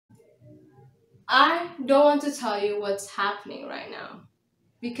I don't want to tell you what's happening right now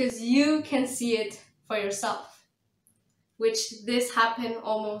because you can see it for yourself, which this happened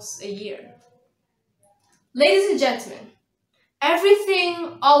almost a year. Ladies and gentlemen,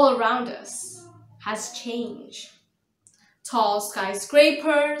 everything all around us has changed. Tall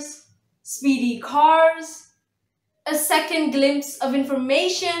skyscrapers, speedy cars, a second glimpse of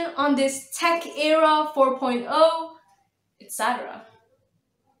information on this tech era 4.0, etc.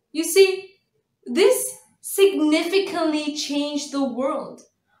 You see, this significantly changed the world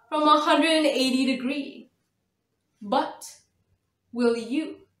from 180 degrees. But will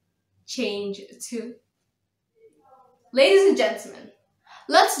you change too? Ladies and gentlemen,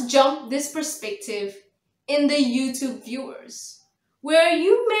 let's jump this perspective in the YouTube viewers, where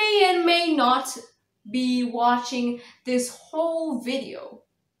you may and may not be watching this whole video.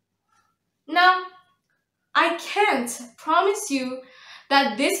 Now, I can't promise you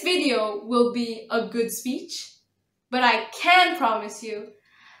that this video will be a good speech, but I can promise you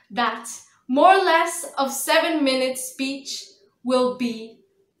that more or less of 7-minute speech will be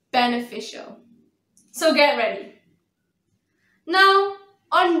beneficial. So get ready. Now,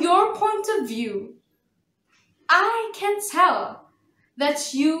 on your point of view, I can tell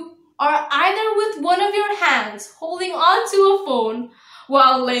that you are either with one of your hands holding onto a phone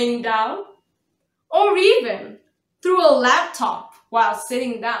while laying down, or even through a laptop while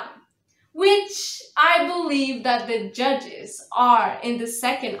sitting down, which I believe that the judges are in the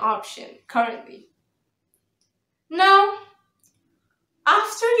second option currently. Now,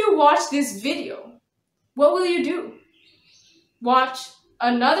 after you watch this video, what will you do? Watch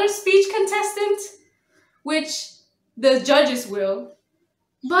another speech contestant, which the judges will.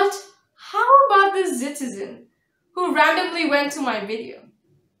 But how about the citizen who randomly went to my video?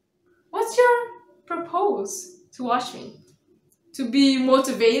 What's your propose to watch me? To be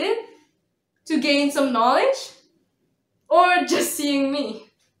motivated? To gain some knowledge? Or just seeing me?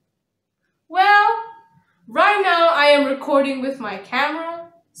 Well, right now I am recording with my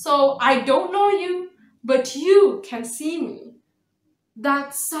camera, so I don't know you, but you can see me.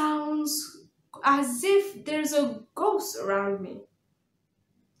 That sounds as if there's a ghost around me.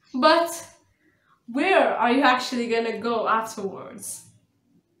 But where are you actually gonna go afterwards?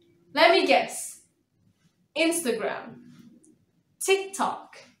 Let me guess. Instagram,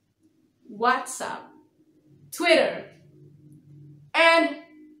 TikTok, WhatsApp, Twitter. And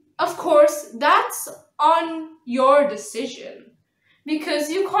of course, that's on your decision because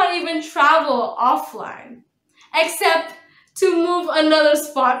you can't even travel offline except to move another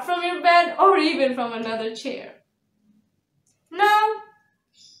spot from your bed or even from another chair. Now,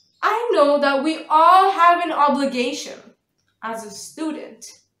 I know that we all have an obligation as a student,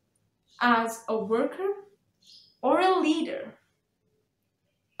 as a worker, or a leader.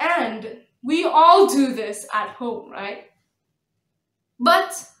 And we all do this at home, right?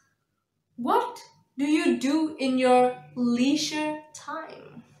 But what do you do in your leisure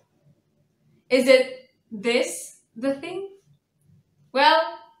time? Is it this the thing? Well,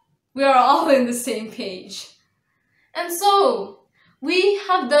 we are all in the same page. And so, we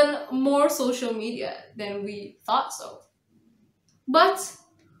have done more social media than we thought so. But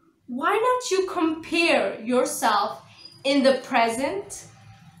why not you compare yourself in the present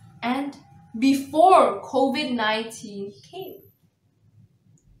and before COVID-19 came?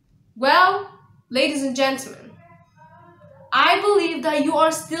 Well, ladies and gentlemen, I believe that you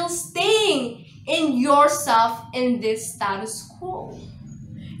are still staying in yourself in this status quo.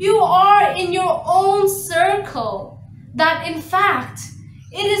 You are in your own circle that in fact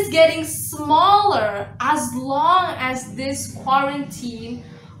it is getting smaller as long as this quarantine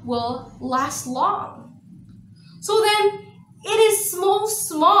will last long. So then it is so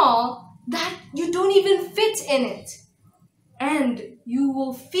small that you don't even fit in it. And you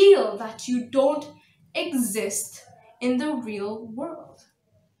will feel that you don't exist in the real world.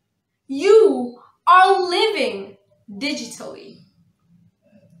 You are living digitally.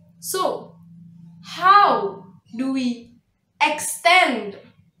 So, how do we extend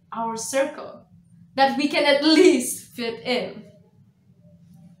our circle that we can at least fit in?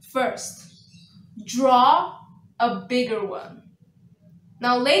 First, draw a bigger one.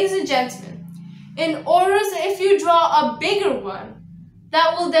 Now, ladies and gentlemen, in order if you draw a bigger one,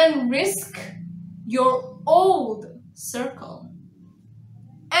 that will then risk your old circle.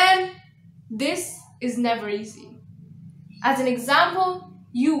 And this is never easy. As an example,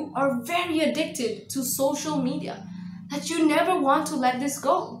 you are very addicted to social media that you never want to let this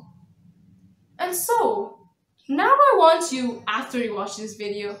go. And so, now I want you, after you watch this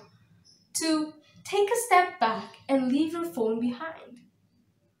video, to take a step back and leave your phone behind.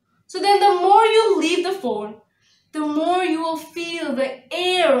 So then the more you leave the phone, the more you will feel the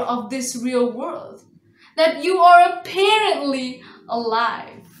air of this real world, that you are apparently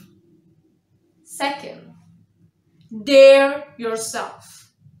alive. Second, dare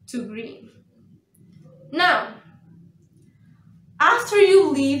yourself to dream. Now, after you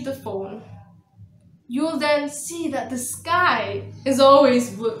leave the phone, you'll then see that the sky is always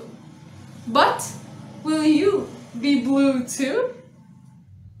blue. But will you be blue too?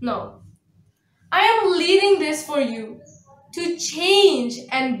 No. I am leading this for you to change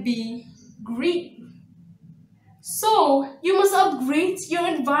and be green. So you must upgrade your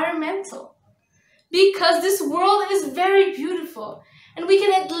environmental, because this world is very beautiful and we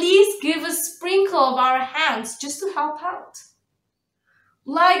can at least give a sprinkle of our hands just to help out.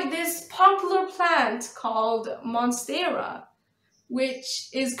 Like this popular plant called Monstera, which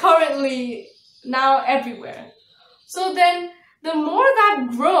is currently now everywhere. So then the more that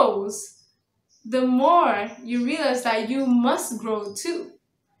grows, the more you realize that you must grow too,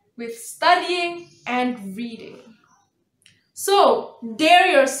 with studying and reading. So dare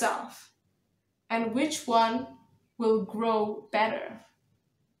yourself, and which one will grow better?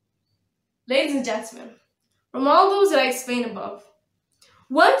 Ladies and gentlemen, from all those that I explained above,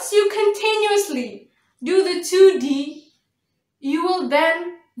 once you continuously do the 2D, you will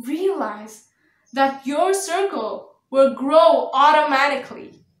then realize that your circle will grow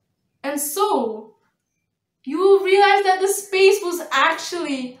automatically. And so, you will realize that the space was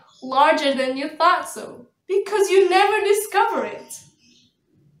actually larger than you thought so, because you never discover it.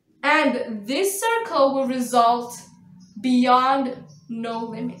 And this circle will result beyond no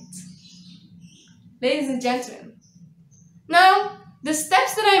limit. Ladies and gentlemen, now the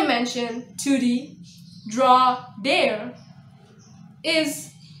steps that I mentioned, 2D, draw, dare, is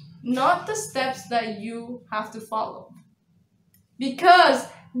not the steps that you have to follow. Because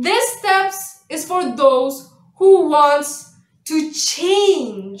this steps is for those who wants to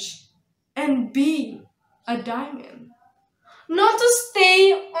change and be a diamond. Not to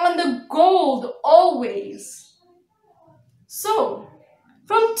stay on the gold always. So,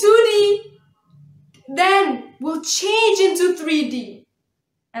 from 2D, then we'll change into 3D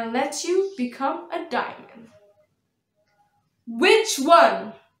and let you become a diamond. Which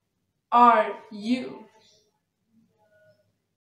one are you?